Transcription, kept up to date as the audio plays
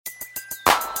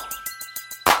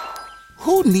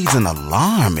Who needs an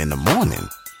alarm in the morning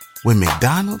when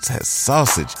McDonald's has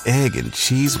sausage, egg, and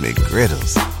cheese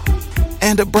McGriddles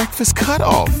and a breakfast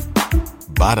cutoff?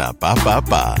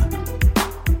 Ba-da-ba-ba-ba.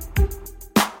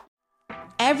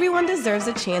 Everyone deserves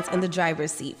a chance in the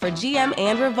driver's seat. For GM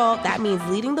and Revolt, that means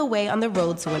leading the way on the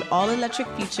road to an all-electric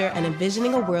future and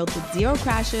envisioning a world with zero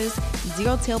crashes,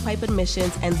 zero tailpipe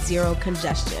emissions, and zero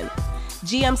congestion.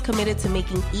 GM's committed to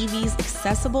making EVs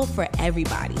accessible for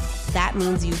everybody. That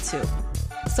means you too.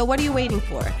 So what are you waiting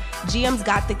for? GM's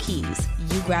got the keys.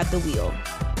 You grab the wheel.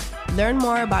 Learn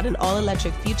more about an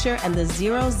all-electric future and the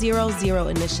 000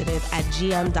 initiative at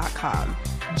gm.com.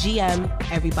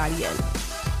 GM, everybody in.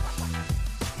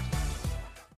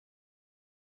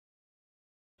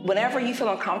 Whenever you feel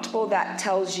uncomfortable, that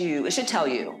tells you, it should tell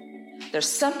you, there's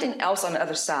something else on the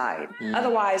other side.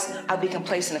 Otherwise, I'll be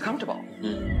complacent and comfortable.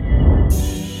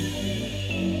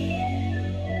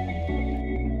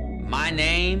 My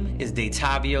name is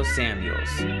Detavio Samuels,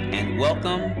 and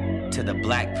welcome to the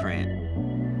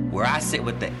Blackprint, where I sit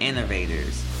with the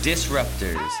innovators,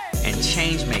 disruptors, and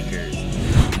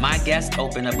changemakers. My guests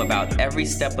open up about every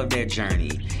step of their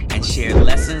journey and share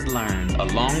lessons learned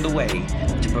along the way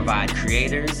to provide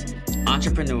creators,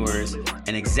 entrepreneurs,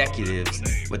 and executives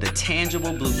with a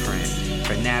tangible blueprint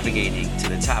for navigating to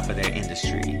the top of their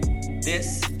industry.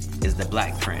 This is the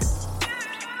Blackprint.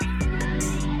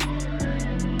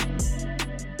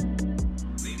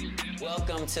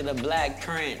 Welcome to the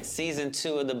Blackprint, season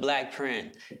 2 of the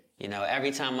Blackprint. You know,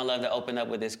 every time I love to open up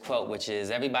with this quote, which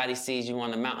is, everybody sees you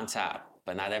on the mountaintop,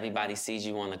 but not everybody sees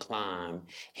you on the climb.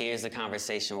 Here's the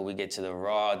conversation where we get to the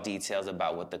raw details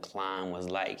about what the climb was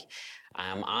like. I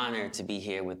am honored to be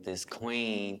here with this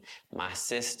queen, my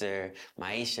sister,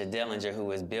 Mahisha Dellinger,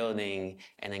 who is building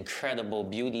an incredible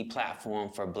beauty platform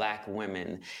for Black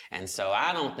women. And so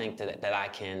I don't think that I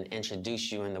can introduce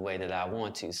you in the way that I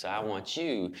want to. So I want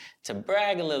you to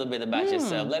brag a little bit about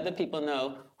yourself. Let the people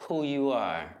know who you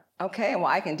are. Okay, well,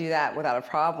 I can do that without a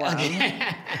problem. Okay.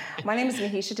 My name is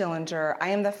Mahisha Dellinger. I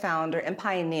am the founder and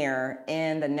pioneer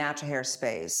in the natural hair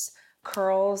space.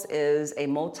 Curls is a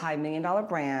multi-million-dollar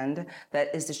brand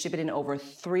that is distributed in over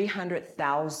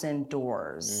 300,000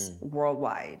 doors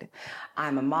worldwide.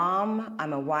 I'm a mom,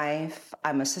 I'm a wife,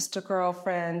 I'm a sister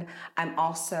girlfriend, I'm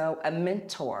also a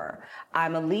mentor,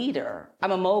 I'm a leader,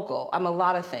 I'm a mogul, I'm a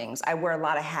lot of things. I wear a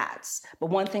lot of hats.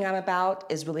 But one thing I'm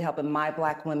about is really helping my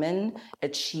Black women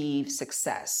achieve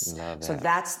success. Love that. So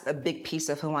that's a big piece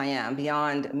of who I am.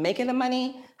 Beyond making the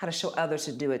money, how to show others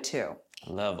to do it too.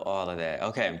 Love all of that.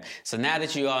 Okay, so now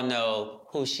that you all know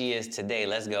who she is today,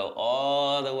 let's go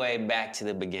all the way back to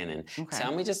the beginning. Okay.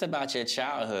 Tell me just about your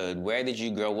childhood. Where did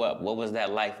you grow up? What was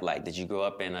that life like? Did you grow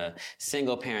up in a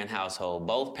single-parent household,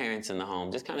 both parents in the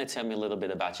home? Just kind of tell me a little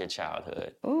bit about your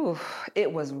childhood. Ooh,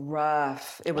 it was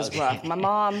rough. It was rough. My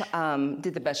mom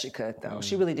did the best she could, though.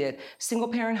 She really did.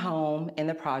 Single-parent home in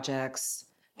the projects.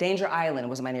 Danger Island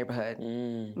was my neighborhood.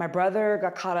 My brother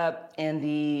got caught up in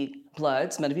the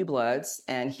Bloods, Meadowview Bloods,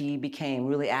 and he became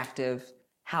really active.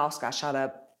 House got shot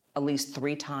up at least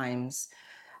 3 times.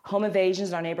 Home invasions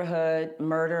in our neighborhood,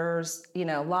 murders, you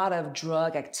know, a lot of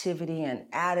drug activity and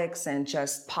addicts and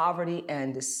just poverty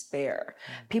and despair.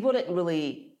 People didn't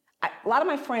really, a lot of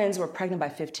my friends were pregnant by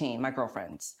 15, my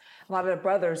girlfriends. A lot of the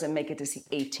brothers didn't make it to see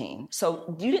 18.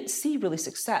 So you didn't see really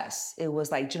success. It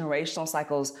was like generational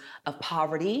cycles of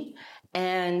poverty.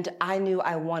 And I knew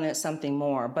I wanted something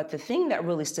more. But the thing that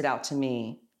really stood out to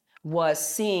me was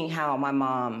seeing how my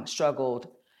mom struggled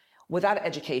without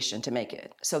education to make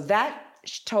it. So that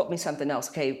told me something else.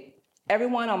 Okay,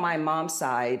 everyone on my mom's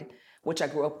side, which I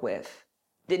grew up with,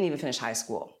 didn't even finish high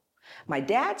school. My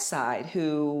dad's side,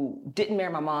 who didn't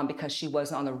marry my mom because she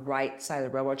wasn't on the right side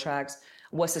of the railroad tracks,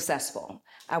 was successful.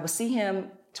 I would see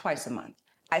him twice a month.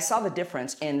 I saw the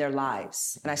difference in their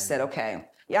lives. And I said, okay,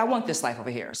 yeah, I want this life over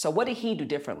here. So what did he do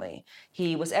differently?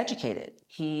 He was educated.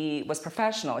 He was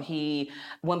professional. He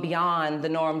went beyond the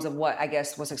norms of what I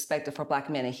guess was expected for Black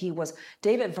men. And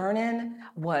David Vernon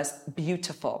was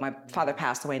beautiful. My father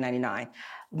passed away in 99.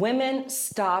 Women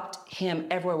stopped him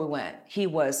everywhere we went. He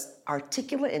was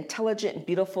articulate, intelligent,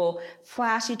 beautiful,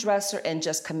 flashy dresser, and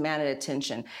just commanded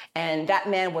attention. And that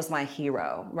man was my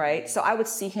hero, right? So I would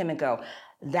see him and go,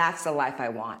 that's the life I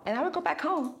want. And I would go back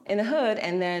home in the hood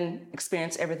and then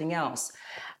experience everything else.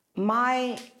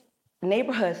 My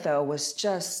neighborhood, though,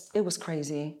 it was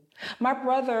crazy. My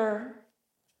brother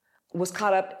was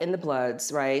caught up in the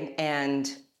Bloods, right? And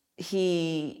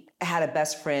he had a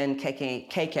best friend,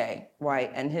 KK,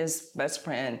 right? And his best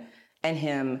friend and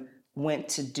him went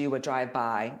to do a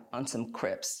drive-by on some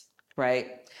Crips,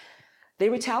 right? They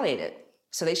retaliated.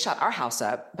 So they shot our house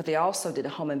up, but they also did a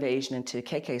home invasion into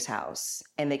KK's house.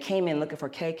 And they came in looking for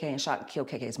KK and shot and killed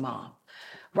KK's mom.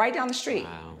 Right down the street.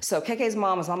 Wow. So KK's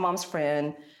mom was my mom's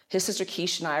friend. His sister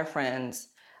Keisha and I are friends.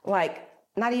 Like,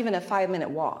 not even a 5-minute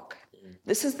walk.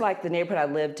 This is like the neighborhood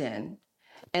I lived in.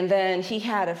 And then he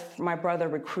had my brother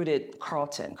recruited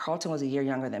Carlton. Carlton was a year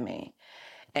younger than me.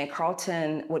 And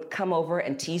Carlton would come over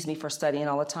and tease me for studying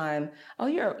all the time. Oh,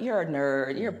 you're a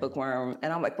nerd, you're a bookworm.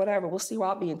 And I'm like, whatever, we'll see where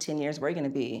I'll be in 10 years, where are you gonna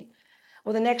be?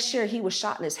 Well, the next year he was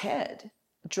shot in his head,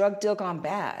 drug deal gone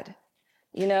bad,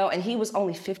 you know, and he was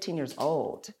only 15 years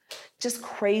old. Just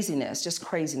craziness.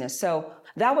 So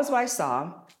that was what I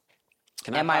saw.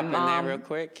 Can I pop in there real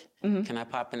quick? Mm-hmm. Can I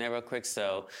pop in there real quick?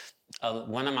 So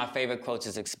one of my favorite quotes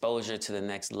is exposure to the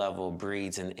next level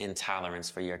breeds an intolerance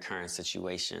for your current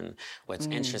situation. What's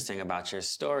interesting about your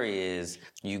story is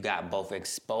you got both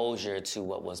exposure to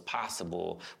what was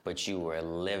possible, but you were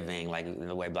living, like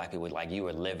the way Black people, like you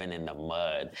were living in the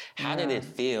mud. How did it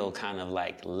feel kind of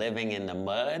like living in the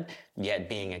mud, yet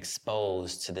being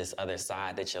exposed to this other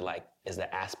side that you're like, is the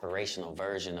aspirational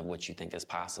version of what you think is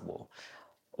possible?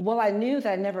 Well, I knew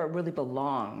that I never really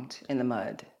belonged in the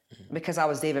mud because I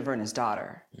was David Vernon's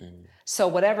daughter. So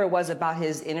whatever it was about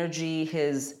his energy,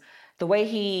 the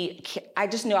way I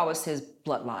just knew I was his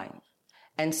bloodline.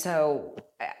 And so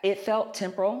it felt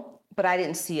temporal, but I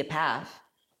didn't see a path.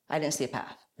 I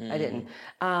didn't.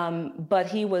 But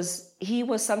he was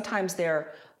sometimes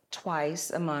there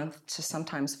twice a month to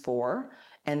sometimes 4.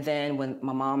 And then when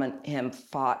my mom and him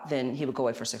fought, then he would go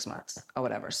away for 6 months or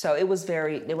whatever. So it wasn't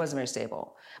very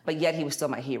stable, but yet he was still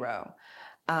my hero.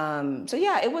 So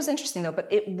yeah, it was interesting though, but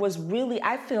it was really,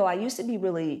 I used to be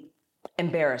really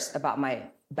embarrassed about my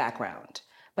background,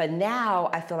 but now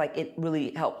I feel like it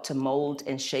really helped to mold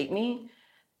and shape me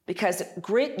because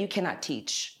grit, you cannot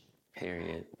teach.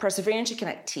 Period. Perseverance, you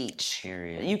cannot teach.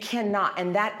 Period. You cannot,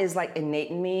 and that is like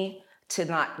innate in me to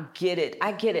not get it.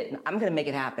 I get it, I'm gonna make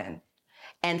it happen.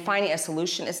 And finding a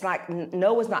solution, it's like,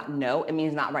 no is not no, it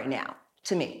means not right now,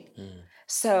 to me.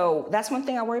 So that's one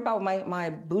thing I worry about with my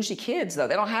bougie kids, though.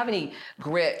 They don't have any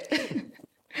grit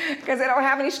because they don't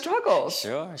have any struggles.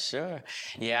 Sure.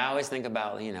 Yeah, I always think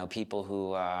about, you know, people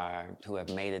who have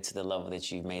made it to the level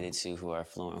that you've made it to, who are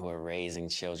fluent, who are raising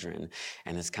children.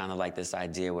 And it's kind of like this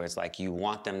idea where it's like you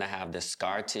want them to have the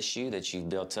scar tissue that you've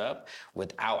built up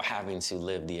without having to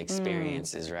live the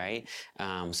experiences, right?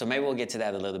 So maybe we'll get to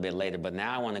that a little bit later. But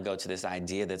now I want to go to this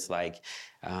idea that's like,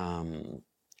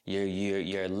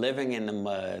 you're living in the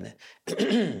mud.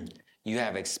 You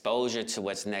have exposure to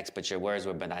what's next, but your words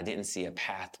were, but I didn't see a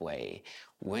pathway.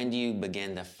 When do you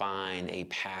begin to find a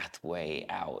pathway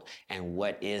out? And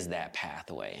what is that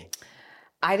pathway?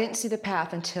 I didn't see the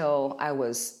path until I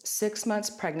was 6 months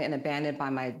pregnant and abandoned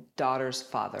by my daughter's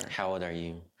father. How old are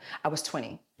you? I was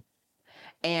 20.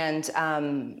 And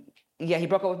he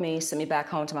broke up with me, sent me back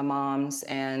home to my mom's,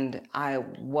 and I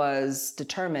was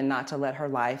determined not to let her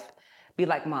life be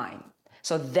like mine.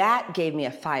 So that gave me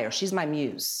a fire. She's my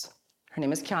muse. Her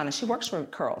name is Kiana. She works for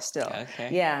Curl still. Okay.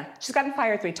 Yeah. She's gotten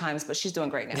fired 3 times, but she's doing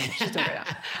great now.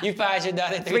 You fired your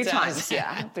daughter 3 times?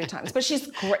 Yeah, 3 times. But she's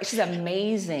great. She's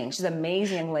amazing. She's an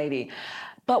amazing young lady.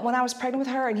 But when I was pregnant with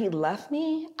her and he left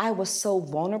me, I was so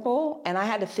vulnerable and I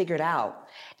had to figure it out.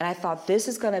 And I thought this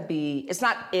is gonna be, it's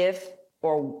not if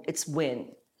or it's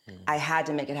when. I had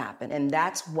to make it happen. And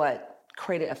that's what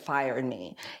created a fire in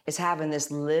me, is having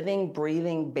this living,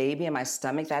 breathing baby in my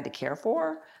stomach that I had to care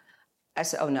for. I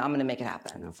said, oh no, I'm gonna make it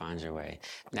happen. You'll find your way.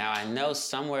 Now, I know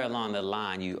somewhere along the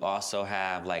line, you also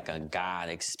have like a God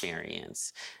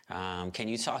experience. Can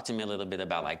you talk to me a little bit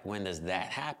about like, when does that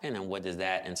happen? And what does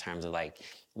that in terms of like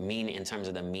meaning, in terms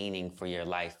of the meaning for your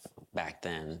life back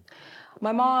then?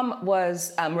 My mom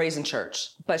was raised in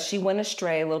church, but she went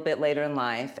astray a little bit later in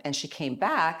life and she came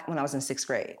back when I was in 6th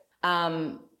grade.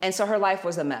 And so her life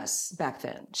was a mess back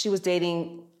then. She was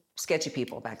dating sketchy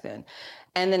people back then.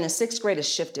 And then in 6th grade, it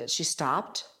shifted. She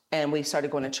stopped and we started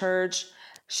going to church.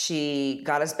 She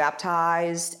got us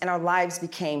baptized and our lives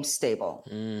became stable.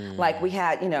 Like we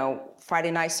had,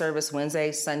 Friday night service,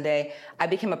 Wednesday, Sunday. I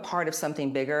became a part of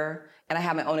something bigger and I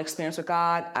had my own experience with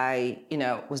God. I,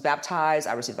 was baptized.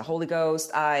 I received the Holy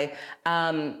Ghost. I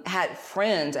had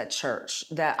friends at church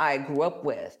that I grew up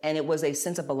with and it was a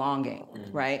sense of belonging,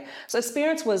 right? So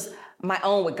experience was my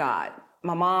own with God.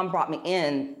 My mom brought me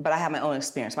in, but I had my own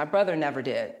experience. My brother never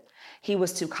did. He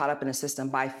was too caught up in the system.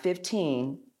 By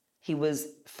 15, he was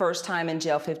first time in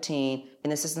jail 15, in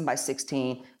the system by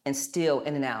 16, and still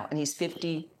in and out. And he's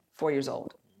 54 years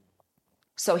old.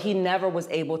 So he never was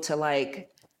able to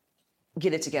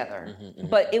get it together.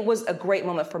 But it was a great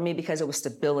moment for me because it was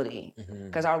stability,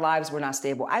 because our lives were not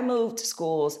stable. I moved to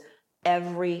schools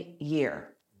every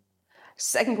year.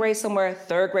 Second grade somewhere,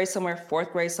 third grade somewhere,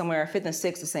 fourth grade somewhere, fifth and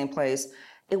sixth the same place.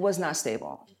 It was not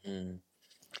stable. Mm-hmm.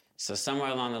 So somewhere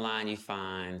along the line, you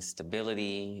find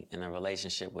stability in a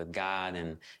relationship with God,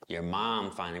 and your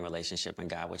mom finding a relationship in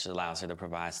God, which allows her to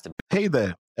provide stability. Hey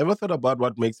there, ever thought about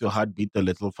what makes your heart beat a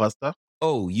little faster?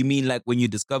 Oh, you mean like when you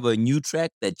discover a new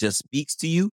track that just speaks to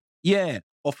you? Yeah,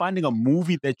 or finding a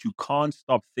movie that you can't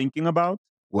stop thinking about?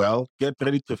 Well, get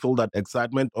ready to feel that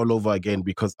excitement all over again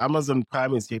because Amazon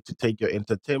Prime is here to take your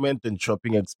entertainment and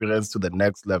shopping experience to the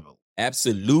next level.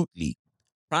 Absolutely.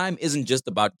 Prime isn't just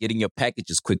about getting your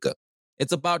packages quicker.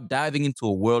 It's about diving into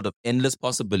a world of endless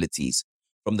possibilities,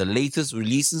 from the latest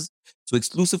releases to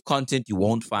exclusive content you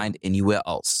won't find anywhere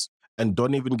else. And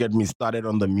don't even get me started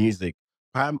on the music.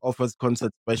 Prime offers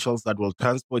concert specials that will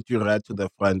transport you right to the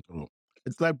front row.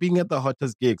 It's like being at the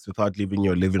hottest gigs without leaving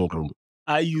your living room.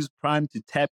 I use Prime to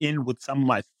tap in with some of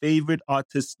my favorite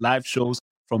artists' live shows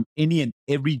from any and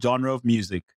every genre of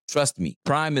music. Trust me,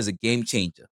 Prime is a game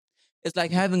changer. It's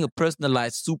like having a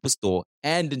personalized superstore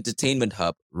and entertainment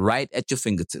hub right at your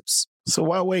fingertips. So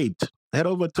why wait? Head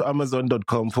over to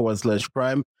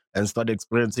amazon.com/prime and start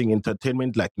experiencing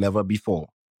entertainment like never before.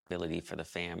 For the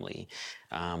family.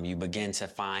 You begin to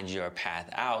find your path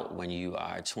out when you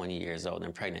are 20 years old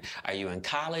and pregnant. Are you in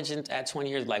college at 20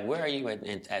 years? Like, where are you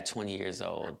at 20 years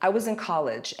old? I was in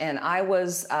college and I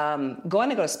was going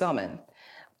to go to Spelman,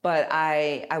 but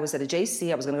I was at a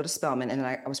JC, I was going to go to Spelman, and then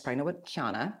I was pregnant with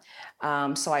Kiana.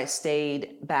 So I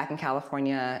stayed back in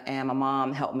California and my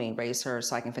mom helped me raise her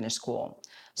so I can finish school.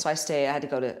 So I had to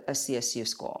go to a CSU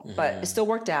school, but it still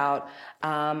worked out.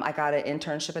 I got an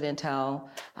internship at Intel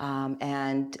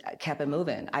and kept it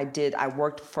moving. I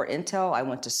worked for Intel, I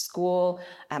went to school,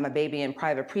 I had my baby in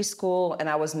private preschool, and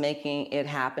I was making it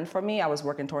happen for me. I was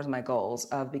working towards my goals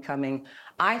of becoming,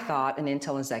 I thought, an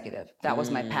Intel executive. That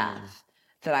was my path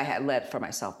that I had led for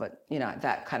myself, but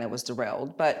that kind of was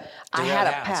derailed. But I had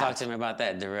a path. Talk to me about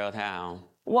that. Derailed how?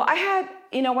 Well, I had,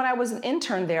 when I was an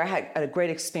intern there, I had a great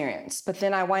experience. But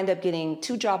then I wind up getting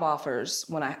 2 job offers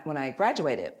when I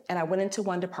graduated. And I went into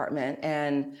one department,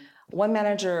 and one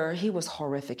manager, he was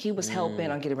horrific. He was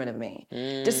hell-bent on getting rid of me.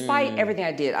 Despite everything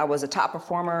I did, I was a top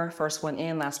performer, first one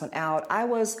in, last one out.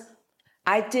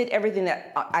 I did everything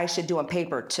that I should do on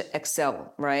paper to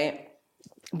excel, right?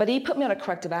 But he put me on a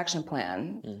corrective action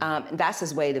plan. And that's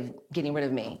his way of getting rid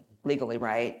of me legally,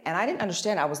 right? And I didn't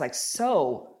understand. I was like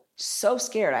so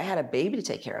scared. I had a baby to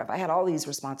take care of. I had all these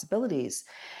responsibilities.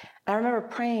 And I remember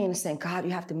praying and saying, God,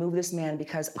 you have to move this man,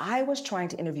 because I was trying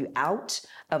to interview out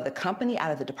of the company,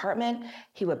 out of the department.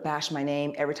 He would bash my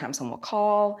name every time someone would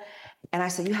call. And I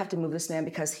said, you have to move this man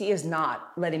because he is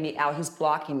not letting me out. He's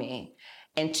blocking me.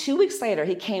 And 2 weeks later,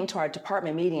 he came to our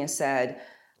department meeting and said,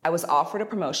 I was offered a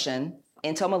promotion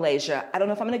Intel Malaysia. I don't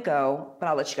know if I'm going to go, but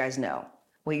I'll let you guys know.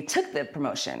 Well, he took the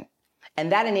promotion.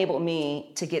 And that enabled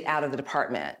me to get out of the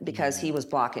department because he was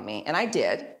blocking me. And I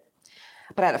did.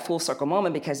 But I had a full circle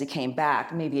moment because he came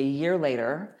back maybe a year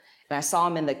later, and I saw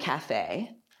him in the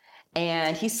cafe.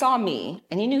 And he saw me,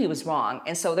 and he knew he was wrong.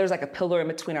 And so there's like a pillar in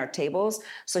between our tables.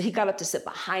 So he got up to sit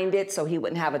behind it so he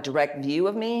wouldn't have a direct view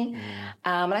of me.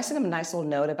 And I sent him a nice little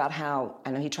note about how,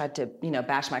 I know he tried to,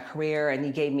 bash my career, and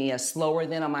he gave me a slower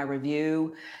than on my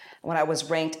review. When I was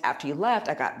ranked after you left,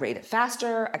 I got rated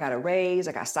faster, I got a raise,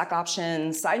 I got stock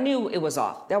options. So I knew it was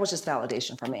off. That was just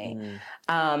validation for me.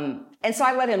 And so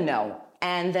I let him know.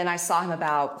 And then I saw him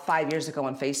about 5 years ago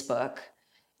on Facebook,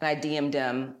 and I DM'd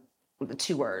him with the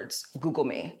 2 words, Google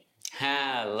me.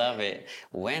 I love it.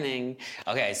 Winning.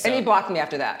 Okay, so... And he blocked me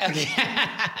after that.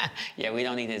 Okay. Yeah, we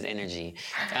don't need his energy.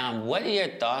 What are your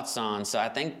thoughts on... So I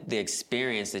think the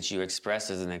experience that you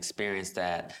express is an experience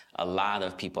that a lot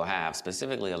of people have,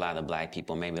 specifically a lot of Black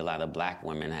people, maybe a lot of Black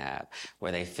women have,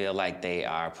 where they feel like they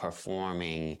are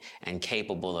performing and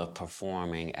capable of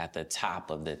performing at the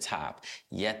top of the top,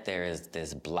 yet there is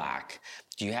this block.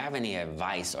 Do you have any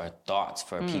advice or thoughts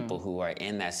for people who are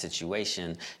in that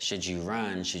situation? Should you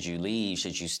run? Should you leave?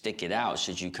 Should you stick it out?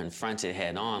 Should you confront it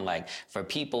head on? Like, for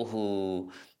people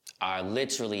who are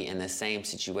literally in the same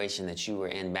situation that you were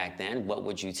in back then, what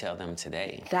would you tell them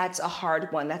today? That's a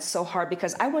hard one. That's so hard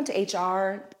because I went to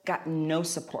HR, got no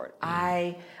support.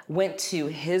 I went to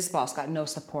his boss, got no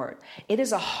support. It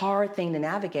is a hard thing to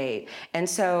navigate. And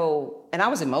I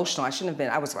was emotional. I shouldn't have been.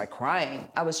 I was like crying.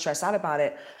 I was stressed out about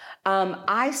it.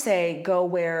 I say go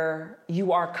where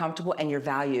you are comfortable and you're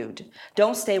valued.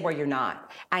 Don't stay where you're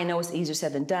not. I know it's easier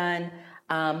said than done,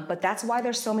 but that's why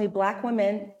there's so many Black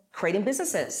women creating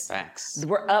businesses. Facts.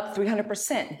 We're up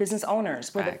 300%, business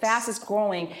owners. We're the fastest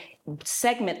growing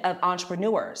segment of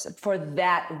entrepreneurs for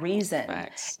that reason.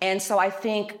 Facts. And so I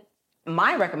think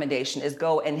my recommendation is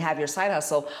go and have your side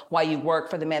hustle while you work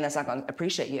for the man that's not going to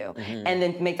appreciate you. And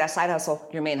then make that side hustle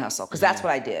your main hustle, because that's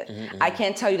what I did. I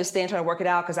can't tell you to stay and try to work it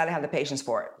out because I didn't have the patience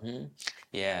for it.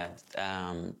 Yeah,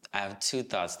 I have two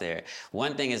thoughts there.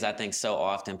 One thing is I think so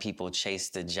often people chase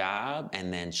the job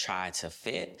and then try to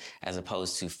fit as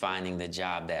opposed to finding the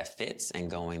job that fits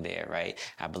and going there, right?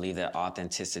 I believe that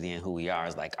authenticity and who we are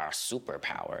is like our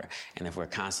superpower. And if we're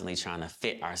constantly trying to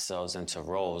fit ourselves into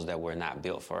roles that were not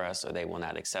built for us or they will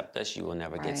not accept us, you will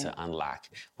never get to unlock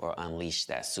or unleash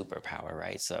that superpower,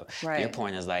 right? So your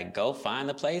point is like, go find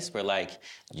a place where like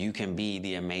you can be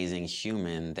the amazing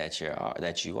human that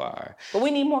you are. But we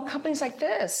need more companies like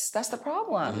this. That's the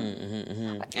problem.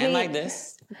 And like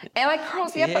this. And like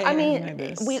Carl's, but I mean,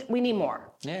 like we need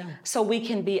more. Yeah. So we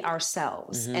can be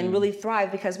ourselves and really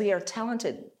thrive, because we are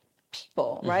talented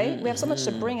people, right? We have so much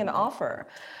to bring and offer.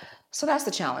 So that's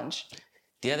the challenge.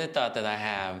 The other thought that I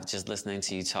have just listening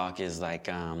to you talk is like,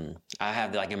 I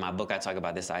have like in my book, I talk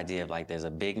about this idea of like there's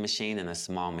a big machine and a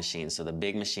small machine. So the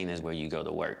big machine is where you go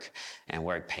to work and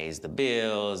work pays the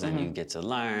bills and you get to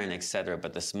learn, et cetera.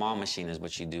 But the small machine is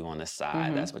what you do on the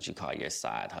side. That's what you call your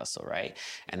side hustle, right?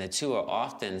 And the two are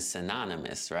often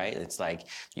synonymous, right? It's like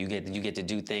you get to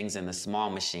do things in the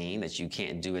small machine that you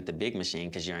can't do at the big machine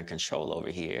because you're in control over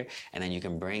here. And then you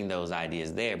can bring those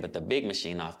ideas there. But the big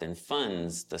machine often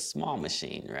funds the small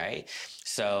machine. Right?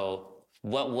 So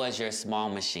what was your small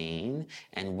machine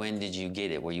and when did you get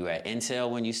it? Were you at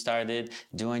Intel when you started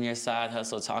doing your side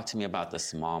hustle? Talk to me about the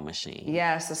small machine.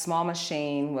 Yes, the small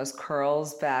machine was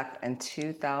curls back in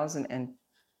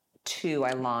 2002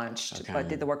 I launched, but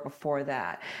did the work before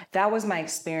that. That was my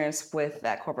experience with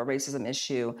that corporate racism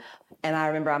issue. And I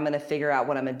remember I'm going to figure out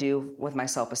what I'm going to do with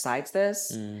myself besides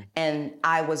this. And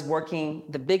I was working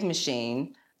the big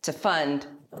machine to fund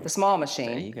the small machine.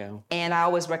 There you go. And I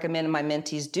always recommend my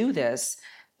mentees do this.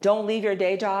 Don't leave your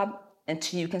day job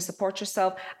until you can support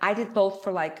yourself. I did both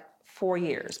for like 4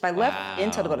 years. But I left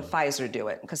Intel to go to Pfizer to do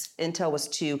it because Intel was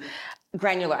too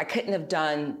granular. I couldn't have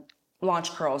done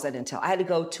launch curls at Intel. I had to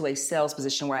go to a sales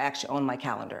position where I actually owned my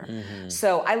calendar.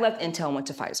 So I left Intel and went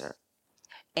to Pfizer.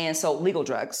 And so legal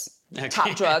drugs,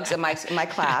 top drugs in my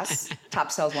class,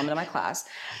 top saleswoman in my class.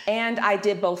 And I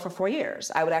did both for 4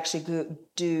 years. I would actually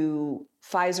do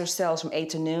Pfizer sales from 8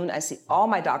 to noon. I see all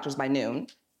my doctors by noon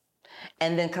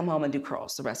and then come home and do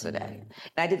curls the rest of the day. And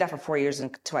I did that for 4 years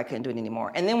until I couldn't do it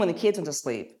anymore. And then when the kids went to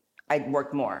sleep, I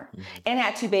worked more and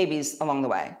had 2 babies along the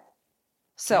way.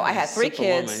 So I had 3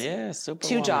 kids,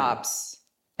 2 jobs,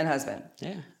 and husband.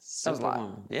 Yeah, that was a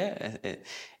lot. Yeah,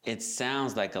 it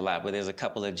sounds like a lot, but there's a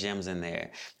couple of gems in there.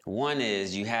 One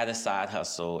is you had a side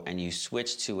hustle and you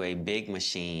switched to a big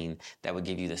machine that would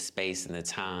give you the space and the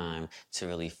time to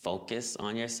really focus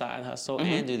on your side hustle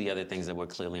and do the other things that were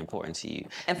clearly important to you.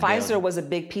 And Pfizer was a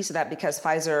big piece of that because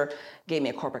Pfizer gave me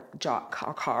a corporate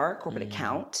corporate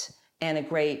account, and a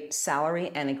great salary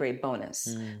and a great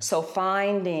bonus. So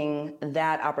finding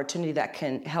that opportunity that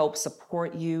can help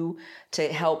support you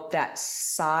to help that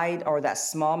side or that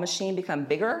small machine become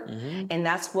bigger, and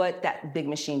that's what that big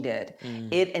machine did.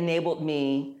 It enabled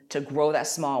me to grow that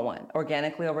small one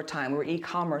organically over time. We were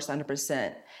e-commerce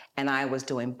 100%, and I was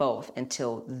doing both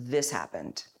until this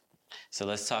happened. So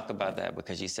let's talk about that,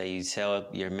 because you say you tell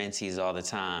your mentees all the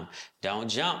time, don't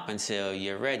jump until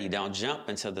you're ready. Don't jump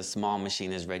until the small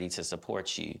machine is ready to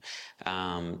support you.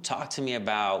 Talk to me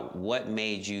about what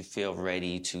made you feel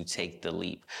ready to take the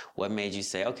leap. What made you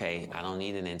say, okay, I don't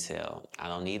need an Intel. I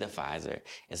don't need a Pfizer.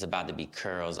 It's about to be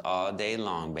curls all day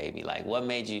long, baby. Like what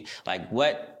made you, like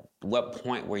what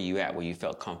point were you at where you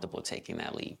felt comfortable taking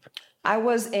that leap? I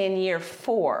was in year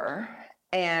 4.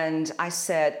 And I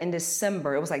said in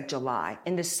December, it was like July,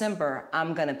 in December,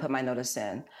 I'm going to put my notice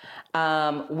in.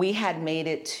 We had made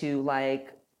it to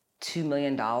like $2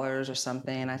 million or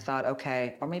something. I thought,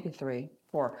 okay, or maybe 3,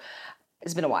 4.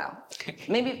 It's been a while.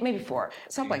 Maybe 4,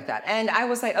 something like that. And I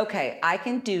was like, okay, I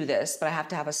can do this, but I have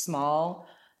to have a small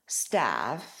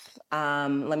staff.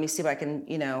 Let me see if I can,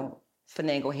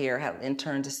 finagle here, have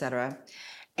interns, et cetera.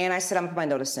 And I said, I'm going to put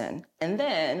my notice in. And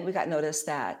then we got notice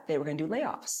that they were going to do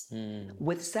layoffs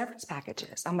with severance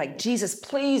packages. I'm like, Jesus,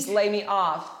 please lay me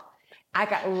off. I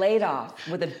got laid off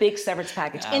with a big severance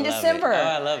package in December.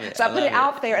 I love it. So I put it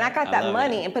out there, and I got that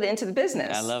money and put it into the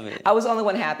business. I love it. I was the only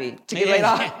one happy to get laid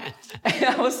off.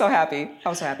 I was so happy.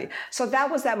 So that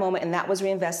was that moment, and that was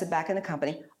reinvested back in the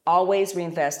company. Always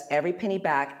reinvest every penny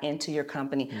back into your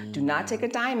company. Do not take a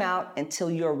dime out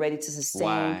until you're ready to sustain.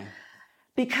 Why?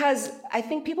 Because I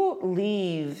think people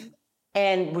leave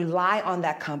and rely on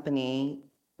that company,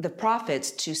 the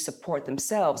profits, to support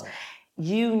themselves.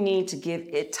 you need to give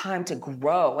it time to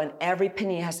grow, and every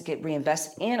penny has to get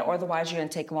reinvested in, or otherwise you're gonna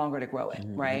take longer to grow it,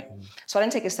 right? So I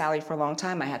didn't take a salary for a long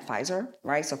time. I had Pfizer,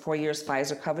 right? So 4 years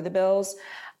Pfizer covered the bills.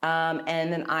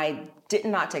 And then I did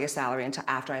not take a salary until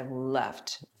after I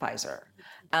left Pfizer.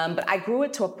 But I grew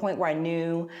it to a point where I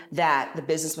knew that the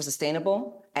business was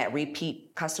sustainable at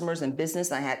repeat customers and business.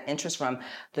 And I had interest from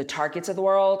the Targets of the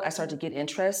world. I started to get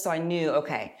interest. So I knew,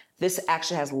 okay, this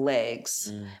actually has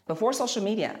legs. Before social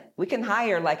media, we can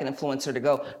hire like an influencer to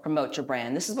go promote your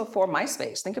brand. This is before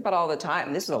MySpace. Think about all the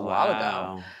time. This was a while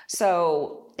ago.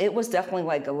 So it was definitely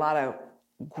like a lot of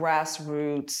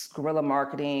grassroots, guerrilla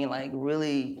marketing, like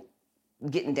really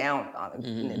getting down on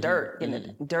in the dirt, getting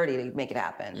it dirty to make it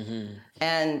happen.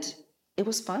 And it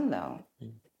was fun though.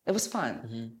 It was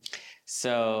fun.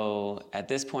 So at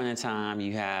this point in time,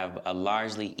 you have a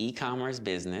largely e-commerce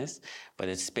business, but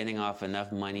it's spinning off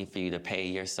enough money for you to pay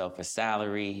yourself a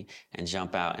salary and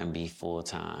jump out and be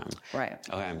full-time. Right.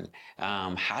 Okay.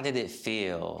 How did it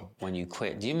feel when you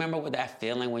quit? Do you remember what that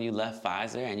feeling when you left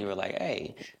Pfizer and you were like,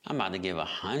 hey, I'm about to give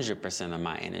 100% of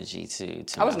my energy to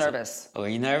I was nervous. Oh, were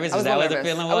you nervous? I was Is that what the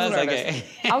nervous. feeling I was was? nervous.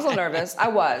 Okay. I was a little nervous. I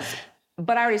was.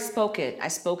 But I already spoke it. I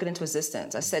spoke it into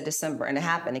existence. I said December, and it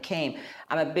happened. It came.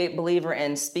 I'm a big believer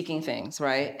in speaking things,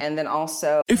 right? And then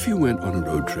also... If you went on a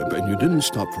road trip and you didn't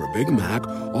stop for a Big Mac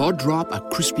or drop a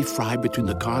crispy fry between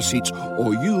the car seats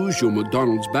or use your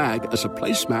McDonald's bag as a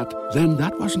placemat, then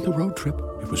that wasn't a road trip.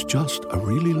 It was just a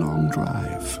really long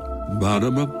drive.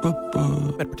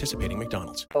 Ba-da-ba-ba-ba. At participating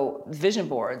McDonald's. So vision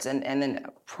boards and then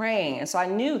praying. And so I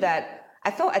knew that,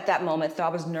 I felt at that moment, though I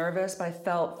was nervous, but I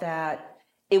felt that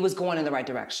it was going in the right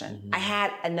direction. I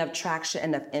had enough traction,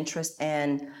 enough interest,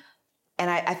 and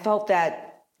I felt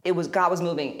that it was God was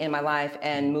moving in my life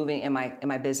and moving in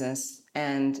my business.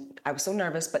 And I was so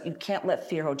nervous, but you can't let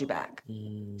fear hold you back.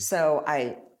 So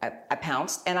I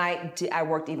pounced, and I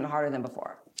worked even harder than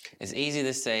before. It's easy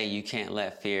to say you can't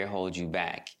let fear hold you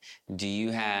back. Do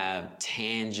you have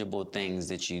tangible things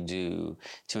that you do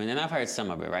to, and then I've heard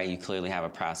some of it, right? You clearly have a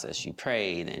process. You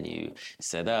prayed and you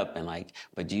set up and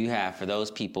but do you have, for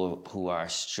those people who are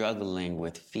struggling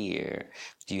with fear,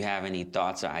 do you have any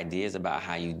thoughts or ideas about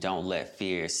how you don't let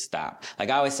fear stop? Like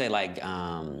I always say,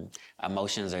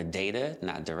 emotions are data,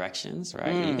 not directions,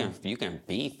 right? You can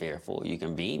be fearful, you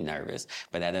can be nervous,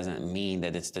 but that doesn't mean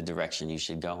that it's the direction you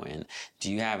should go in.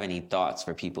 Do you have any thoughts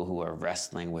for people who are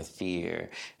wrestling with fear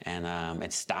and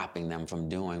it's stopping them from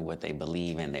doing what they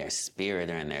believe in their spirit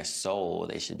or in their soul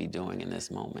they should be doing in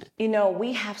this moment? You know,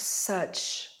 we have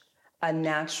such a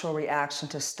natural reaction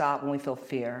to stop when we feel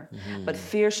fear. But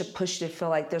fear should push you to feel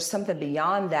like there's something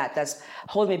beyond that that's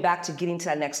holding me back to getting to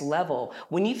that next level.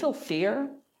 When you feel fear,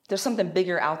 there's something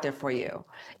bigger out there for you.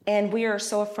 And we are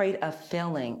so afraid of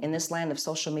failing in this land of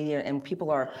social media, and people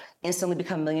are instantly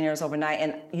become millionaires overnight,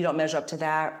 and you don't measure up to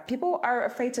that. People are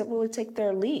afraid to really take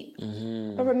their leap.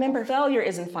 But remember, failure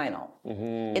isn't final.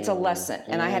 It's a lesson,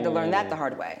 and I had to learn that the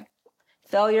hard way.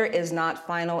 Failure is not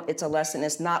final, it's a lesson.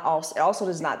 It also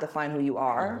does not define who you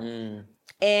are.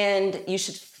 And you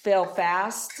should fail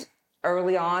fast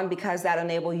early on because that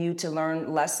enables you to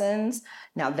learn lessons.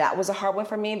 Now that was a hard one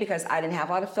for me because I didn't have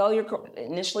a lot of failure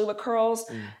initially with curls.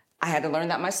 I had to learn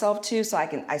that myself too, so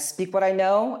I speak what I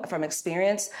know from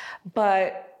experience.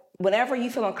 But whenever you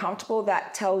feel uncomfortable,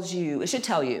 it should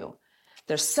tell you,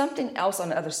 there's something else on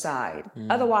the other side.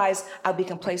 Otherwise, I'll be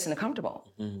complacent and comfortable.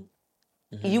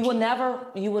 You will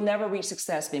never reach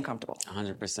success being comfortable.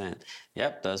 100%.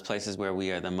 Yep, those places where we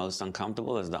are the most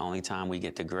uncomfortable is the only time we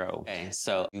get to grow. Okay,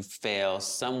 so you fail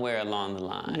somewhere along the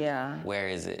line. Yeah. Where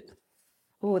is it?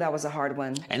 Ooh, that was a hard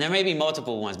one. And there may be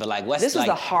multiple ones, but what's this was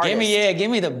the hardest?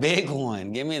 Give me the big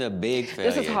one. Give me the big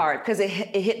failure. This was hard because it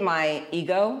hit my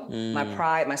ego, my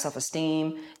pride, my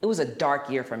self-esteem. It was a dark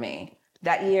year for me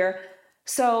that year.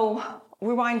 So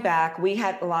rewind back, we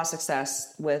had a lot of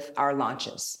success with our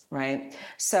launches, right?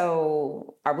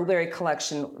 So our Blueberry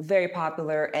collection, very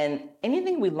popular, and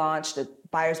anything we launched, the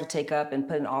buyers would take up and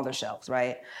put in all their shelves,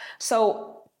 right?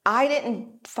 So I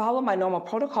didn't follow my normal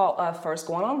protocol of first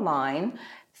going online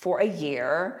for a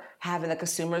year, having the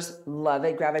consumers love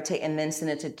it, gravitate, and then send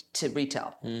it to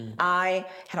retail. I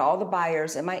had all the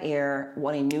buyers in my ear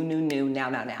wanting new,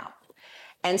 now.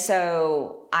 And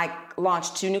so I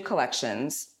launched 2 new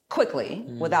collections quickly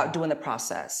without doing the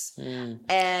process.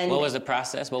 And what was the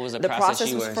process? What was the process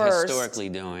you was were first, historically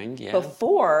doing? Yeah.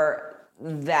 Before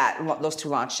those 2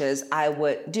 launches, I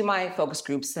would do my focus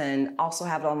groups and also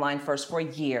have it online first for a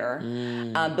year,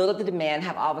 build up the demand,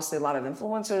 have obviously a lot of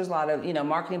influencers, a lot of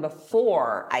marketing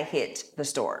before I hit the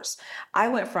stores. I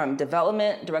went from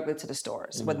development directly to the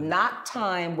stores with not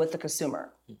time with the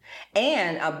consumer.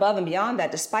 And above and beyond that,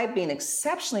 despite being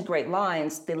exceptionally great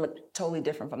lines, they look totally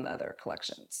different from the other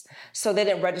collections. So they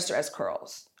didn't register as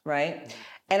curls, right?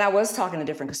 And I was talking to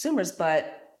different consumers,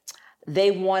 but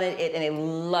they wanted it and they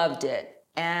loved it.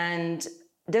 And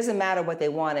it doesn't matter what they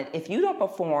wanted. If you don't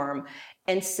perform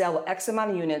and sell X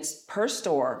amount of units per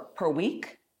store per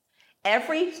week,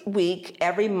 every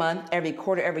month, every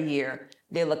quarter, every year,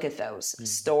 they look at those.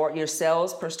 Your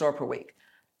sales per store per week.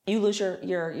 You lose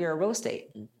your real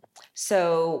estate.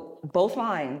 So both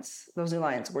lines, those new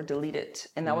lines, were deleted.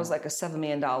 And that was like a $7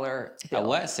 million bill. A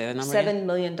what? Say the number $7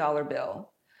 million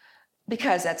bill.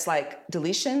 Because that's like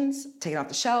deletions, taken off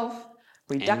the shelf,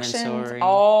 reductions, inventory,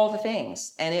 all the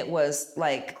things. And it was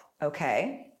like,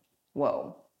 okay,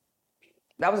 whoa.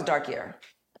 That was a dark year.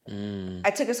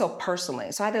 I took it so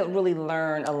personally. So I had to really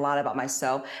learn a lot about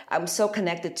myself. I'm so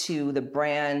connected to the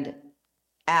brand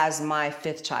as my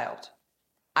 5th child.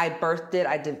 I birthed it,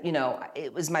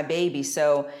 it was my baby.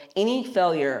 So any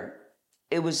failure,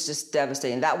 it was just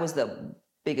devastating. That was the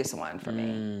biggest one for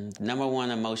me. Number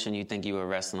 1 emotion you think you were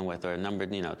wrestling with, or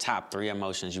top 3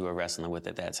 emotions you were wrestling with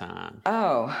at that time?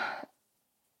 Oh,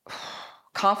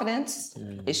 confidence,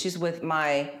 issues with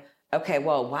my, what's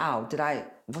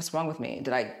wrong with me?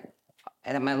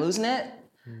 Am I losing it?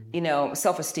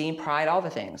 Self-esteem, pride, all the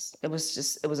things. It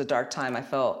was a dark time. I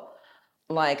felt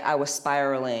like I was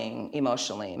spiraling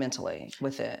emotionally, mentally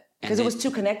with it. Because it was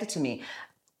too connected to me.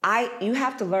 You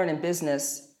have to learn in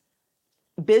business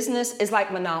is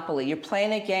like Monopoly. You're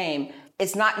playing a game.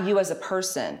 It's not you as a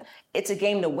person. It's a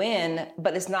game to win,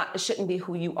 but it shouldn't be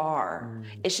who you are.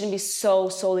 It shouldn't be so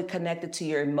solely connected to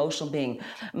your emotional being.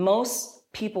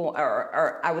 Most people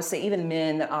or I would say even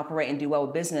men that operate and do well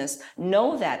with business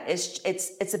know that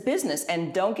it's a business,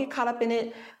 and don't get caught up in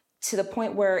it to the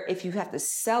point where if you have to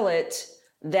sell it,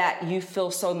 that you feel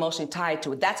so emotionally tied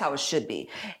to it. That's how it should be.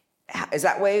 Is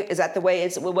that the way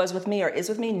it was with me or is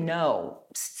with me? No.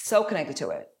 So connected to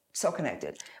it. So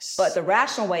connected. But the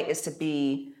rational way is to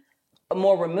be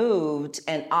more removed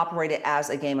and operate it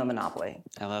as a game of Monopoly.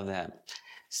 I love that.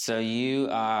 So you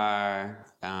are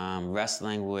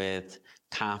wrestling with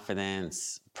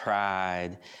confidence,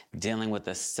 pride, dealing with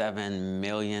a $7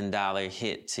 million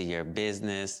hit to your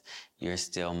business. You're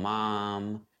still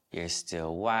mom. You're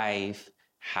still wife.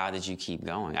 How did you keep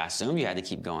going? I assume you had to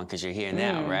keep going because you're here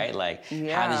now, right? Like,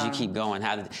 How did you keep going?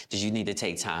 Did you need to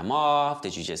take time off?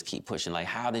 Did you just keep pushing? Like,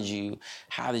 how did you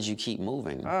keep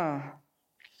moving? I'm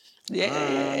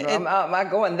not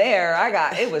going there.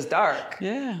 It was dark.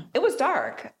 Yeah. It was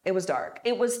dark. It was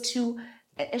too,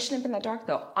 it shouldn't have been that dark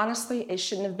though. Honestly, it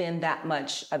shouldn't have been that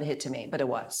much of a hit to me, but it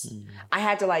was. I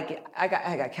had to I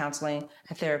got counseling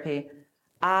and therapy.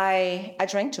 I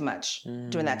drank too much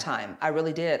during that time. I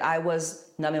really did. I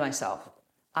was numbing myself.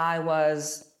 I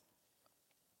was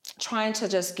trying to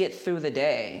just get through the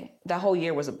day. That whole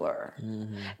year was a blur.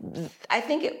 I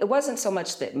think it wasn't so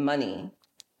much the money.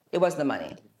 It wasn't the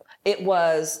money. It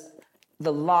was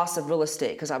the loss of real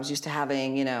estate because I was used to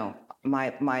having,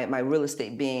 my real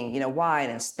estate being, wide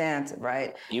and expansive,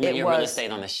 right? You mean your real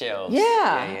estate on the shelves?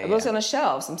 Yeah, real estate on the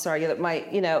shelves. I'm sorry,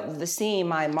 the seeing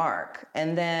my mark.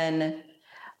 And then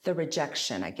the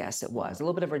rejection, I guess it was. A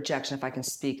little bit of rejection, if I can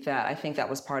speak that. I think that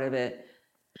was part of it.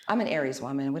 I'm an Aries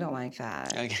woman. We don't like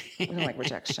that. Okay. We don't like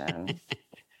rejection.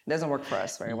 It doesn't work for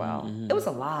us very well. It was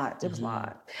a lot. It was a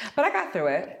lot. But I got through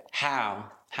it. How?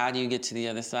 How do you get to the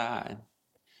other side?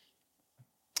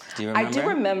 Do you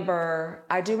remember?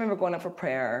 I do remember going up for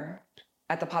prayer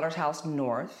at the Potter's House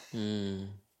North. And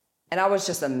I was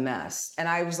just a mess. And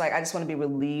I was like, I just want to be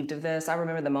relieved of this. I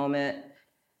remember the moment.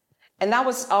 And that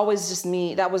was always just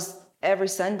me. That was every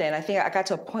Sunday. And I think I got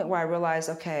to a point where I realized,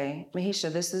 okay,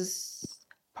 Mahisha, this is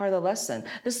part of the lesson.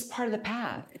 This is part of the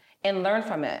path. And learn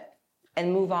from it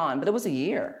and move on. But it was a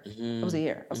year. It was a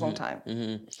year. It was a long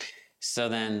time. So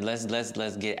then let's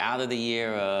get out of the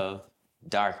year of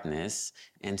darkness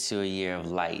into a year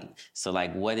of light. So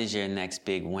like, what is your next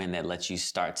big win that lets you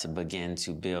start to begin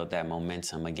to build that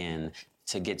momentum again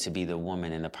to get to be the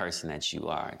woman and the person that you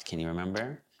are? Can you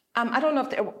remember? I don't know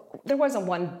if there wasn't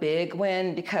one big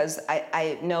win because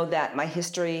I know that my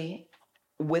history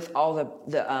with all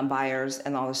the buyers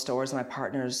and all the stores and my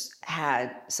partners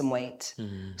had some weight.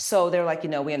 So they're like,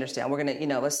 we understand. We're going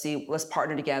to, let's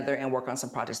partner together and work on some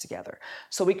projects together.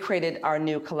 So we created our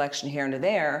new collection here and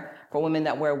there for women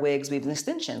that wear wigs, weaves, and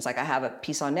extensions. Like I have a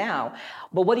piece on now.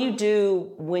 But what do you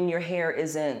do when your hair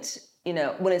isn't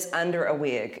when it's under a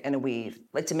wig and a weave,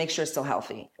 like to make sure it's still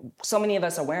healthy. So many of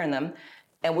us are wearing them,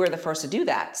 and we're the first to do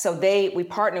that. So we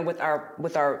partner with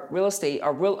our real estate,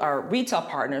 our retail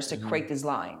partners to create these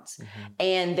lines.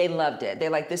 And they loved it.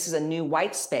 They're like, this is a new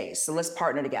white space, so let's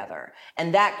partner together.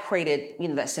 And that created,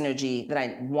 that synergy that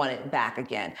I wanted back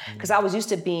again. Because I was used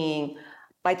to being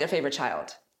like their favorite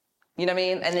child. You know what I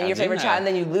mean? And then your favorite child, and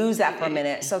then you lose that for a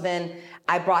minute. So then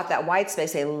I brought that white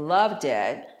space. They loved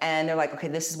it. And they're like, okay,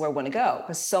 this is where we want to go.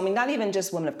 Because so many, not even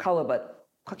just women of color, but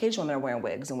Caucasian women are wearing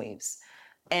wigs and weaves.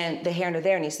 And the hair under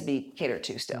there needs to be catered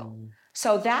to still.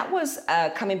 So that was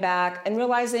coming back and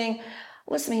realizing,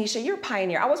 listen, Mahisha, you're a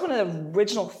pioneer. I was one of the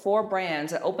original 4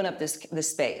 brands that opened up this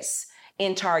space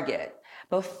in Target.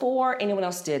 Before anyone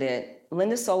else did it,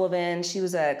 Linda Sullivan, she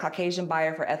was a Caucasian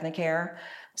buyer for ethnic hair,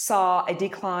 saw a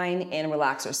decline in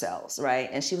relaxer sales, right?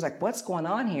 And she was like, what's going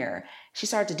on here? She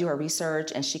started to do her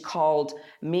research, and she called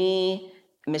me,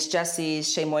 Miss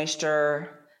Jessie's, Shea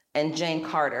Moisture, and Jane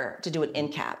Carter to do an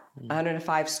NCAP,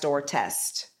 105 store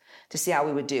test to see how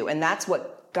we would do. And that's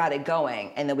what got it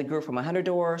going. And then we grew from 100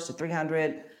 doors to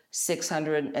 300,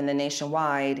 600, and then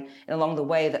nationwide. And along the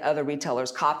way, the other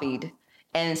retailers copied.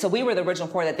 And so we were the original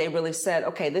 4 that they really said,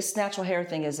 okay, this natural hair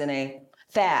thing is in a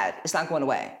fad. It's not going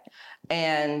away.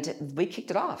 And we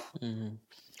kicked it off.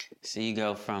 So you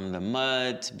go from the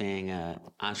mud to being an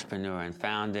entrepreneur and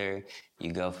founder.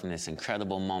 You go from this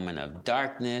incredible moment of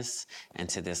darkness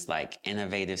into this like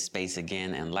innovative space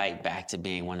again and light, back to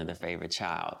being one of the favorite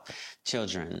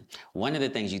children. One of the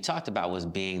things you talked about was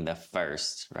being the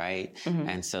first, right?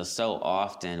 And so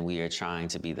often we are trying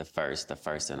to be the first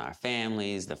in our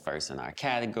families, the first in our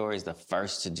categories, the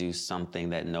first to do something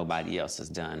that nobody else has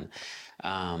done.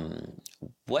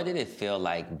 What did it feel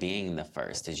like being the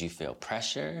first? Did you feel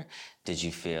pressure? Did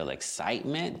you feel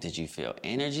excitement? Did you feel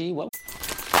energy?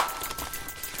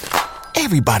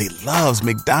 Everybody loves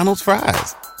McDonald's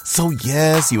fries. So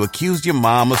yes, you accused your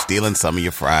mom of stealing some of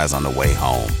your fries on the way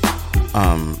home.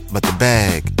 But the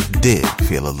bag did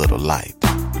feel a little light.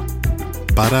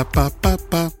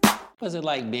 Ba-da-ba-ba-ba. What was it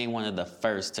like being one of the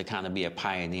first to kind of be a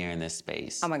pioneer in this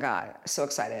space? Oh my God, so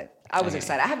excited. I was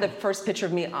excited. I have the first picture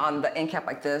of me on the end cap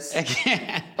like this.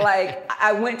 Like,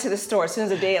 I went to the store. As soon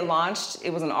as the day it launched,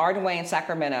 it was in Ardway in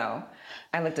Sacramento.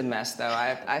 I looked a mess, though.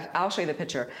 I'll show you the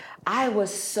picture. I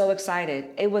was so excited.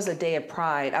 It was a day of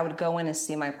pride. I would go in and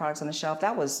see my products on the shelf.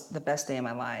 That was the best day of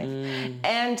my life.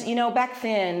 And, back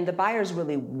then, the buyers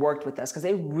really worked with us because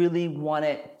they really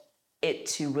wanted it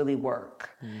to really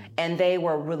work. And they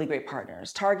were really great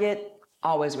partners. Target,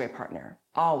 always a great partner,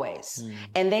 always.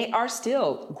 And they are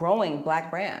still growing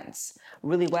Black brands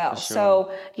really well. Sure.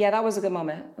 So yeah, that was a good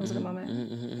moment. It was a good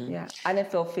moment. Yeah, I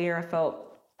didn't feel fear. I felt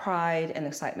pride and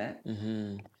excitement.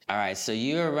 All right, so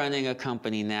you're running a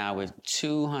company now with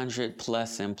 200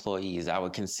 plus employees. I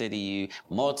would consider you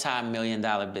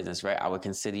multi-million-dollar business, right? I would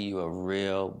consider you a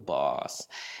real boss.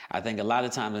 I think a lot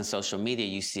of times in social media,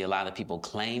 you see a lot of people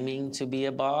claiming to be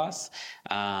a boss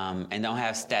and don't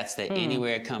have stats that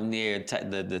anywhere come near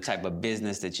the type of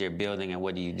business that you're building and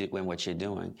what do you do and what you're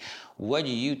doing. What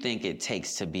do you think it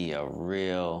takes to be a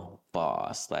real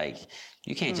boss? Like,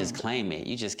 you can't just claim it.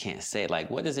 You just can't say it. Like,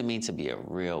 what does it mean to be a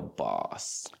real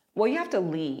boss? Well, you have to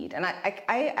lead. And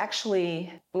I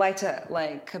actually like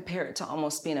to compare it to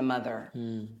almost being a mother.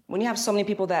 When you have so many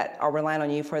people that are relying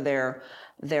on you for their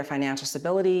financial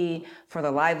stability, for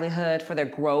their livelihood, for their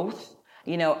growth,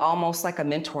 almost like a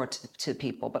mentor to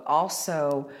people. But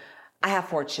also, I have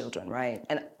 4 children, right?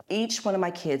 And each one of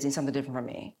my kids needs something different from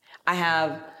me. I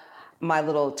have my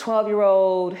little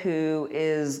 12-year-old who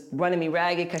is running me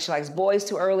ragged because she likes boys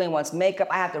too early and wants makeup.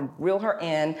 I have to reel her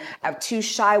in. I have 2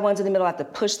 shy ones in the middle. I have to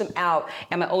push them out.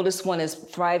 And my oldest one is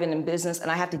thriving in business, and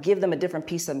I have to give them a different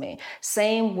piece of me.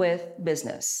 Same with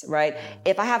business, right?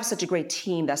 If I have such a great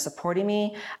team that's supporting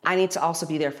me, I need to also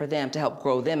be there for them to help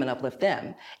grow them and uplift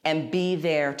them and be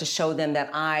there to show them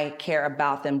that I care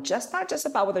about them, not just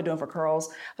about what they're doing for curls,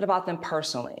 but about them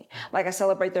personally. Like, I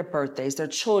celebrate their birthdays, their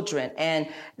children, and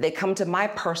they come to my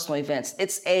personal events.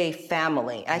 It's a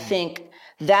family. I think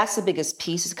that's the biggest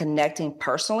piece, is connecting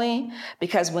personally,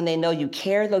 because when they know you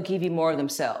care, they'll give you more of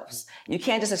themselves. You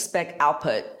can't just expect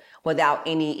output without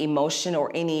any emotion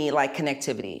or any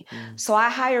connectivity. So I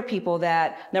hire people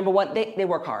that, number one, they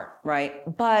work hard,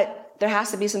 right? But there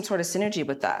has to be some sort of synergy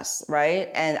with us, right?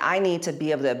 And I need to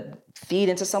be able to feed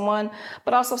into someone,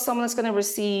 but also someone that's going to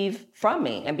receive from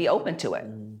me and be open to it.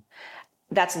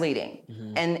 That's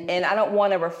leading. And I don't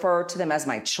want to refer to them as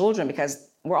my children because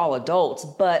we're all adults,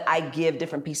 but I give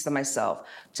different pieces of myself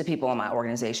to people in my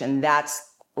organization. That's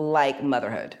like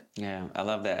motherhood. Yeah, I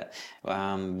love that.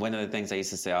 One of the things I used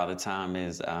to say all the time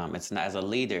is, it's not, as a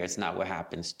leader, it's not what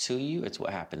happens to you, it's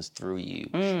what happens through you.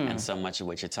 And so much of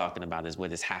what you're talking about is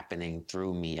what is happening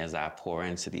through me as I pour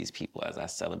into these people, as I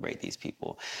celebrate these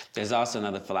people. There's also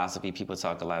another philosophy people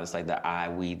talk a lot. It's like the I,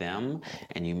 we, them,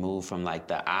 and you move from like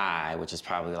the I, which is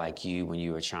probably like you when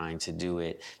you were trying to do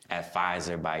it at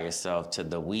Pfizer by yourself, to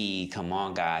the we, come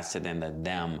on guys, to then the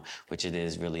them, which it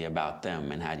is really about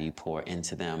them and how do you pour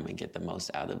into them and get the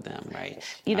most out of them, right?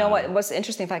 You know what's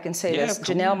interesting, if I can say this,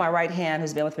 Janelle, on. my right hand,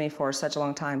 who's been with me for such a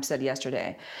long time, said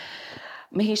yesterday,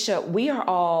 Mahisha, we are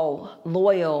all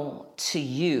loyal to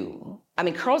you. I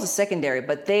mean, curls is secondary,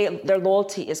 but their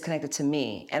loyalty is connected to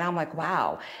me. And I'm like,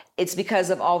 wow, it's because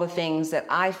of all the things that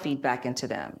I feed back into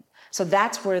them. So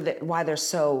that's why they're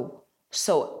so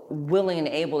willing and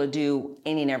able to do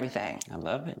any and everything. I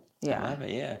love it. Yeah. I love it,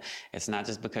 yeah. It's not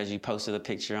just because you posted a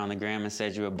picture on the gram and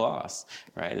said you're a boss,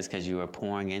 right? It's because you are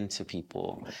pouring into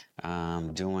people,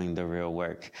 doing the real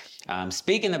work.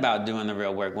 Speaking about doing the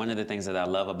real work, one of the things that I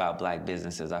love about Black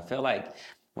businesses, I feel like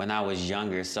when I was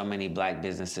younger, so many Black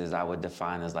businesses I would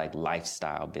define as like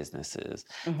lifestyle businesses.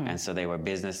 And so they were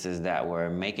businesses that were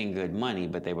making good money,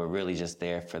 but they were really just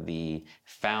there for the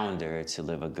founder to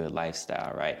live a good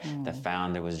lifestyle, right? The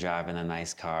founder was driving a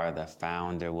nice car, the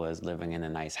founder was living in a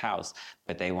nice house,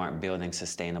 but they weren't building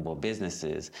sustainable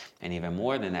businesses. And even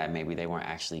more than that, maybe they weren't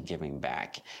actually giving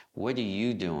back. What are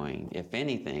you doing, if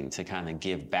anything, to kind of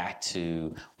give back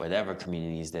to whatever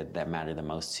communities that matter the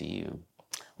most to you?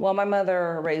 Well, my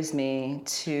mother raised me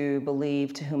to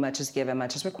believe to whom much is given,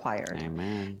 much is required.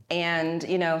 Amen. And,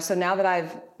 so now that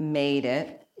I've made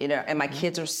it, and my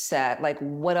kids are set, like,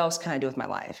 what else can I do with my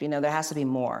life? There has to be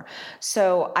more.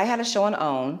 So I had a show on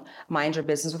OWN, Mind Your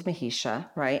Business with Mahisha,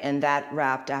 right? And that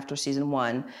wrapped after season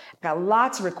 1. Got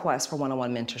lots of requests for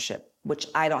one-on-one mentorship, which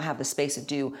I don't have the space to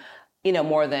do,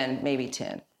 more than maybe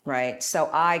 10. Right. So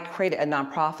I created a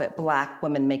nonprofit, Black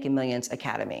Women Making Millions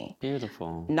Academy.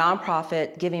 Beautiful.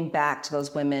 Nonprofit, giving back to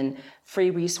those women, free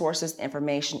resources,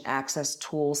 information, access,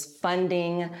 tools,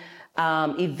 funding,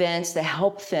 events that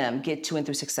help them get to and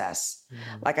through success.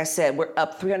 Like I said, we're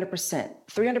up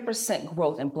 300%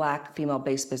 growth in Black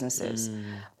female-based businesses,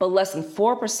 but less than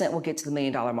 4% will get to the $1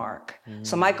 million mark.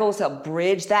 So my goal is to help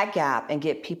bridge that gap and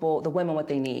get the women what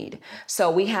they need. So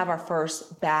we have our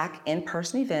first back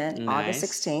in-person event, August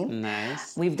 16th.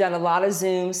 Nice. We've done a lot of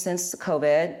Zoom since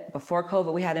COVID. Before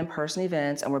COVID, we had in-person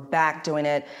events, and we're back doing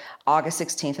it August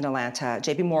 16th in Atlanta.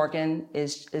 JP Morgan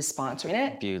is sponsoring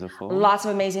it. Beautiful. Lots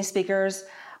of amazing speakers.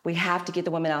 We have to get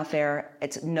the women out there.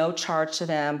 It's no charge to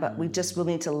them, but we just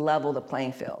really need to level the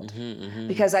playing field.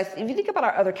 Because if you think about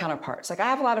our other counterparts, like I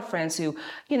have a lot of friends who,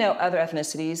 other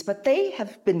ethnicities, but they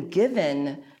have been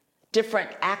given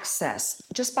different access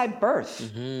just by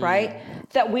birth, right?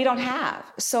 That we don't have.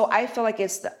 So I feel like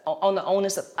it's on the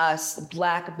onus of us,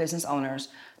 Black business owners,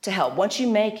 to help. Once you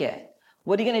make it,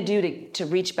 what are you going to do to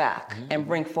reach back and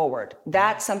bring forward?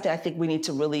 That's something I think we need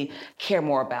to really care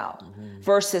more about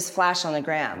versus flash on the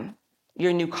gram,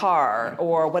 your new car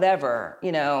or whatever,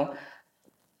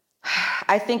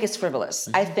 I think it's frivolous.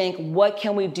 I think what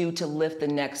can we do to lift the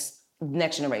next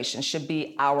generation should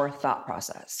be our thought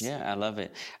process. Yeah, I love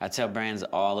it. I tell brands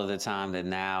all of the time that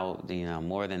now,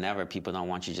 more than ever, people don't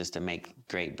want you just to make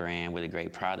great brand with a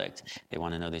great product. They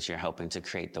want to know that you're helping to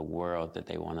create the world that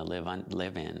they want to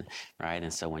live in, right?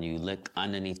 And so when you look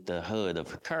underneath the hood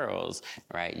of Curls,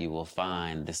 right, you will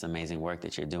find this amazing work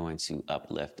that you're doing to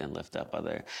uplift and lift up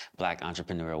other Black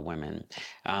entrepreneurial women.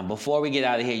 Before we get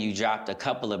out of here, you dropped a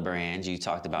couple of brands. You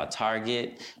talked about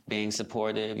Target being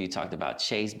supportive. You talked about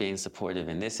Chase being supportive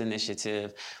in this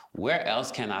initiative. Where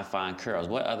else can I find Curls?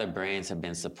 What other brands have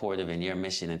been supportive in your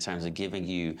mission in terms of giving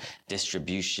you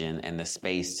distribution and the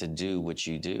space to do what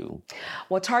you do?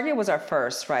 Well, Target was our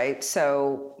first, right?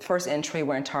 So first entry,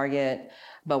 we're in Target,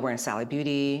 but we're in Sally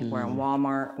Beauty, we're in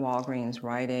Walmart, Walgreens,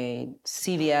 Rite Aid,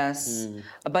 CVS,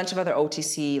 a bunch of other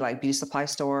OTC like beauty supply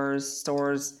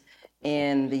stores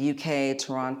in the UK,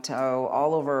 Toronto,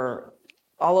 all over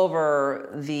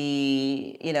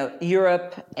the,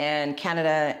 Europe and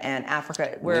Canada and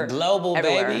Africa. We're global,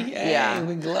 everywhere. baby. Hey, yeah,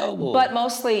 we're global. But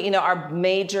mostly, our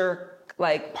major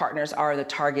partners are the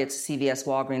Targets, CVS,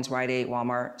 Walgreens, Rite Aid,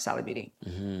 Walmart, Sally Beauty.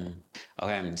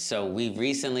 Okay, so we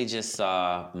recently just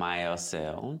saw Mael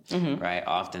sell, right?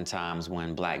 Oftentimes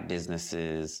when Black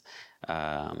businesses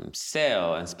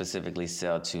sell, and specifically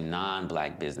sell to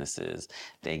non-Black businesses,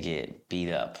 they get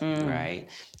beat up, right?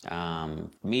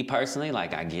 Me personally,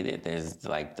 I get it. There's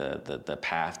the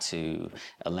path to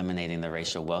eliminating the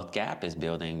racial wealth gap is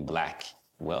building Black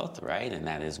wealth, right? And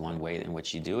that is one way in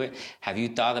which you do it. Have you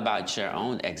thought about your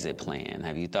own exit plan?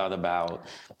 Have you thought about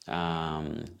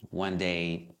one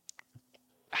day,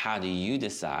 how do you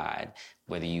decide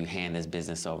whether you hand this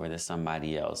business over to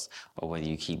somebody else or whether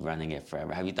you keep running it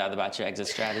forever? Have you thought about your exit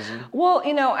strategy? Well,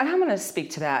 and I'm going to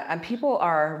speak to that. And people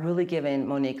are really giving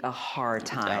Monique a hard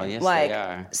time. Oh, yes, like, they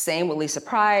are. Same with Lisa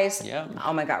Price. Yep.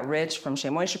 Oh my God, Rich from Shea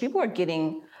Moisture. People are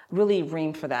getting really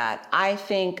reamed for that. I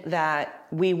think that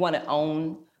we want to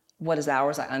own what is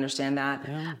ours. I understand that.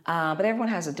 Yeah. But everyone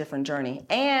has a different journey.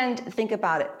 And think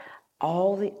about it.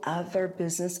 All the other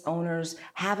business owners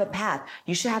have a path.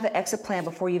 You should have an exit plan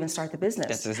before you even start the business.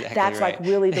 That's exactly That's right. like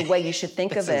really the way you should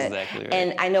think of it. Exactly right.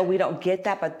 And I know we don't get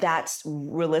that, but that's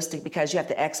realistic because you have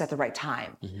to exit at the right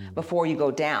time before you go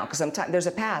down. Because sometimes there's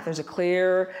a path, there's a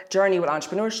clear journey with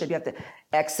entrepreneurship. You have to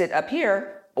exit up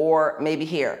here or maybe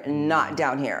here, not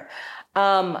down here.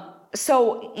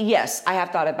 So yes, I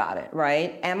have thought about it,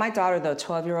 right? And my daughter, the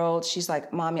 12-year-old, she's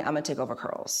like, Mommy, I'm gonna take over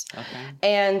curls. Okay.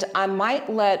 And I might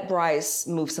let Bryce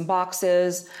move some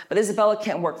boxes, but Isabella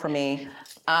can't work for me.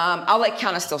 I'll let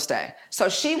Kiana still stay. So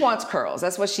she wants curls.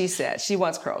 That's what she said. She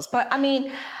wants curls. But I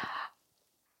mean,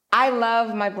 I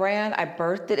love my brand. I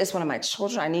birthed it. It's one of my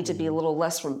children. I need to be a little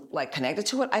less connected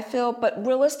to it, I feel. But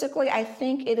realistically, I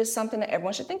think it is something that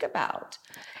everyone should think about.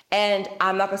 And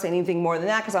I'm not gonna say anything more than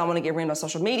that because I don't wanna get rid on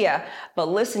social media. But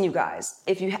listen, you guys,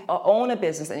 if you own a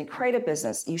business and you create a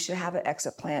business, you should have an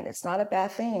exit plan. It's not a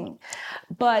bad thing.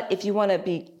 But if you wanna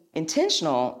be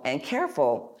intentional and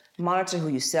careful, monitor who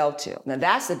you sell to. Now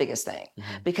that's the biggest thing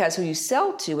because who you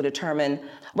sell to will determine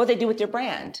what they do with your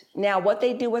brand. Now, what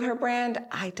they do with her brand,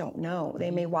 I don't know.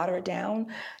 They may water it down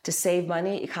to save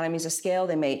money, economies of scale.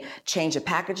 They may change the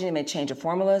packaging, they may change the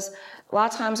formulas. A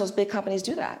lot of times those big companies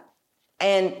do that.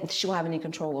 And she won't have any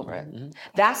control over it.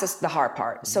 That's the hard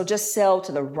part. So just sell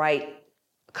to the right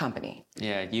company.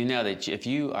 Yeah, you know that if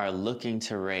you are looking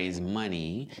to raise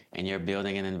money and you're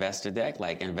building an investor deck,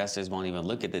 like investors won't even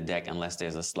look at the deck unless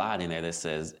there's a slide in there that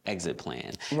says exit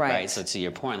plan. Right. So to your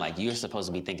point, like you're supposed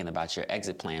to be thinking about your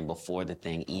exit plan before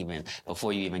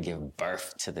you even give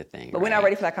birth to the thing. But we're not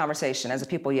ready for that conversation as a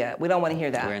people yet. We don't want to hear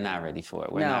that. We're not ready for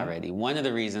it. We're not ready. One of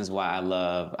the reasons why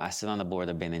I sit on the board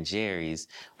of Ben & Jerry's.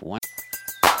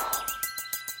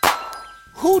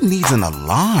 Who needs an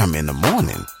alarm in the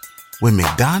morning when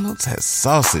McDonald's has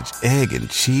sausage, egg, and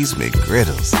cheese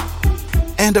McGriddles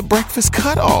and a breakfast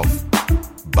cutoff?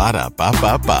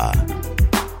 Ba-da-ba-ba-ba.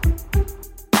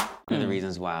 One of the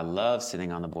reasons why I love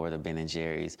sitting on the board of Ben &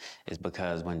 Jerry's is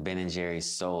because when Ben & Jerry's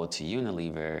sold to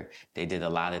Unilever, they did a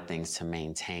lot of things to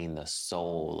maintain the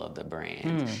soul of the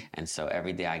brand. And so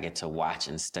every day I get to watch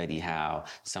and study how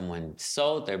someone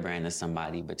sold their brand to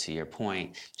somebody, but to your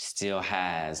point, still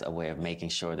has a way of making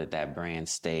sure that that brand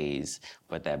stays,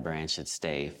 but that brand should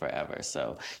stay forever.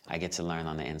 So I get to learn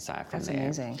on the inside from there.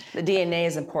 That's amazing. The DNA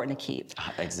is important to keep.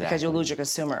 Exactly. Because you'll lose your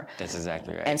consumer. That's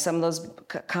exactly right. And some of those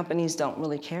companies don't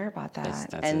really care about that.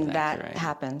 That's and exactly that right.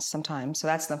 happens sometimes. So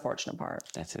that's the unfortunate part.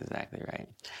 That's exactly right.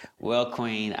 Well,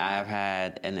 Queen, I've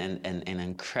had an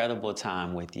incredible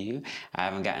time with you. I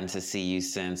haven't gotten to see you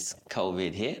since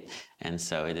COVID hit. And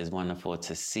so it is wonderful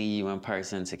to see you in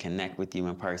person, to connect with you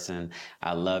in person.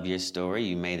 I love your story.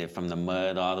 You made it from the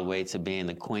mud all the way to being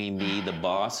the queen bee, the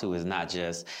boss, who is not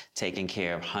just taking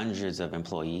care of hundreds of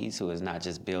employees, who is not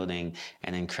just building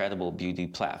an incredible beauty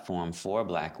platform for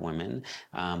Black women,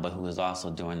 but who is also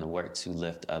doing the work to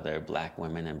lift other Black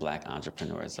women and Black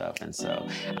entrepreneurs up. And so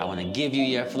I want to give you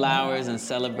your flowers and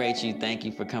celebrate you. Thank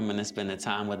you for coming and spending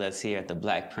time with us here at the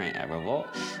Blackprint at Revolt,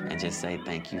 and just say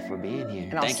thank you for being here.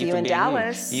 And I'll thank see you you for in being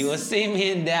Dallas. Here. You will see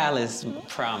me in Dallas,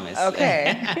 promise.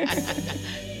 Okay.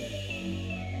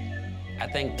 I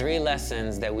think 3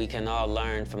 lessons that we can all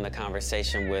learn from the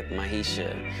conversation with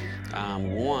Mahisha.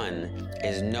 One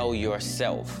is know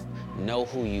yourself. Know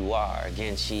who you are.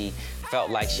 Again, she felt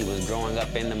like she was growing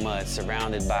up in the mud,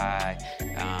 surrounded by,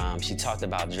 she talked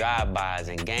about drive-bys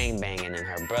and gangbanging and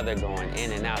her brother going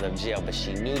in and out of jail, but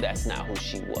she knew that's not who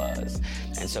she was.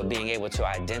 And so being able to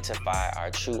identify our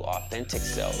true, authentic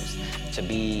selves, to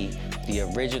be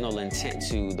the original intent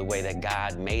to the way that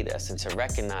God made us, and to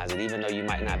recognize that even though you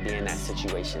might not be in that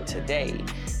situation today,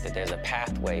 that there's a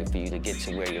pathway for you to get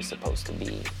to where you're supposed to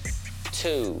be.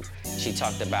 2, she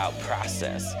talked about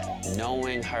process,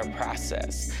 knowing her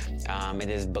process. It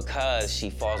is because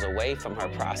she falls away from her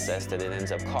process that it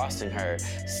ends up costing her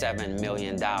 $7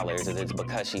 million. It is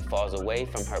because she falls away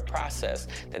from her process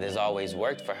that has always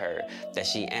worked for her that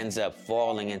she ends up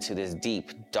falling into this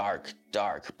deep, dark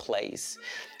place.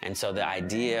 And so the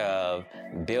idea of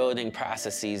building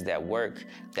processes that work,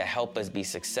 that help us be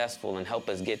successful and help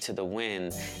us get to the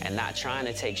win, and not trying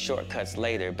to take shortcuts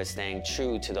later, but staying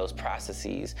true to those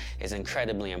processes is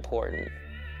incredibly important.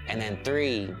 And then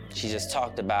 3, she just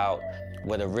talked about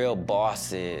what a real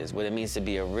boss is, what it means to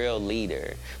be a real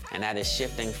leader. And that is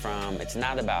shifting from, it's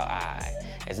not about I,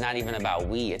 it's not even about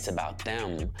we, it's about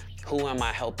them. Who am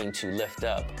I helping to lift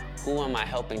up? Who am I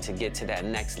helping to get to that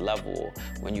next level?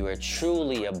 When you are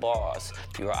truly a boss,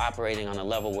 you are operating on a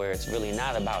level where it's really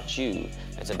not about you,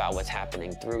 it's about what's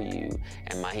happening through you.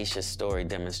 And Mahisha's story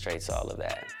demonstrates all of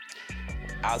that.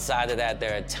 Outside of that,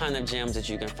 there are a ton of gems that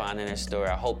you can find in her story.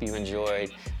 I hope you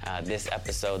enjoyed this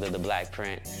episode of The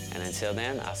Blackprint. And until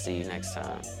then, I'll see you next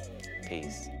time.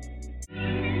 Peace.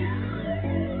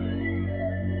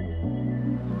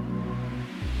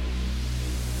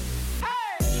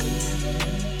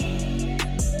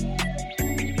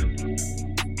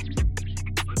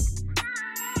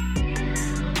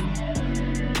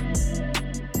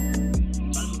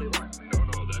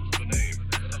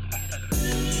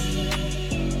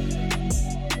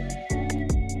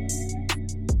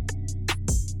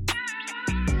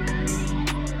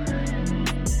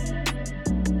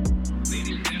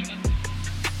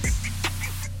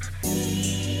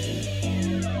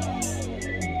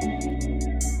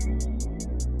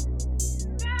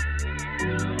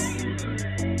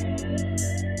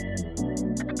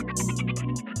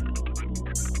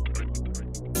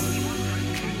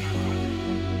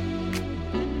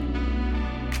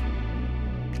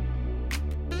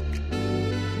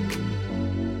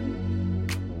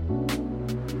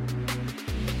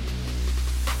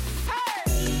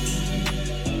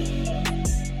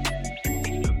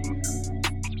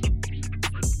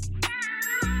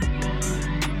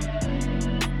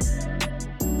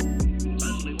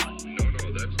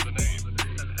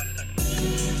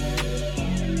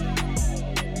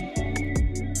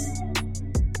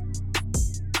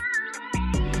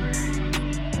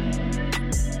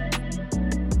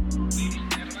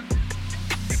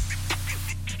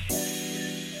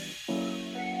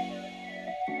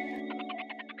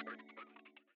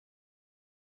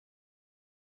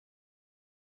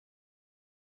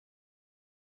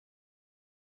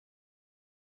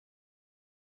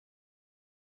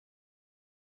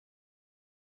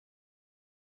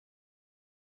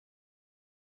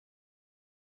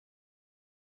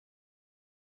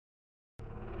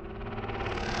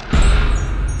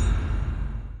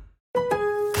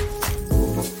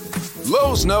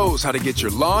 Lowe's knows how to get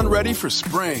your lawn ready for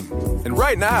spring. And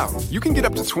right now, you can get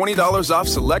up to $20 off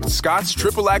select Scott's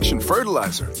Triple Action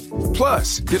Fertilizer.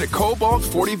 Plus, get a Cobalt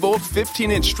 40-volt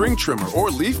 15-inch string trimmer or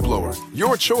leaf blower.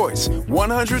 Your choice,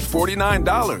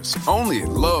 $149, only at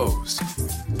Lowe's.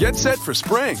 Get set for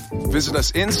spring. Visit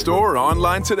us in-store or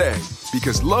online today,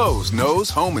 because Lowe's knows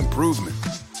home improvement.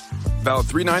 Valid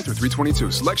 3/9 through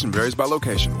 3/22. Selection varies by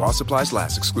location. While supplies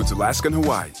last. Excludes Alaska and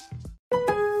Hawaii.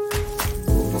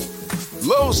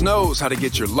 Lowe's knows how to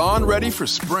get your lawn ready for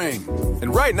spring.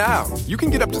 And right now, you can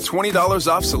get up to $20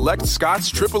 off select Scott's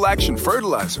Triple Action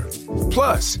Fertilizer.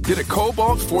 Plus, get a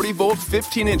Cobalt 40-volt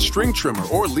 15-inch string trimmer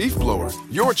or leaf blower.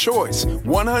 Your choice,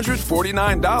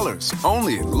 $149,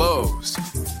 only at Lowe's.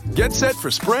 Get set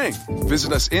for spring.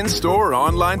 Visit us in-store or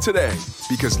online today,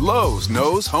 because Lowe's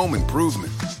knows home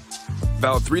improvement.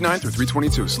 Valid 3/9 through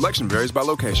 3/22. Selection varies by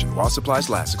location. While supplies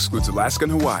last. Excludes Alaska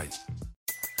and Hawaii.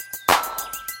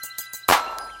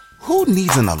 Who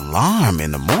needs an alarm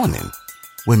in the morning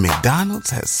when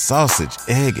McDonald's has sausage,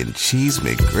 egg, and cheese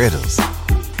McGriddles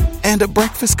and a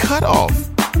breakfast cutoff?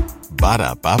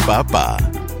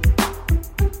 Ba-da-ba-ba-ba.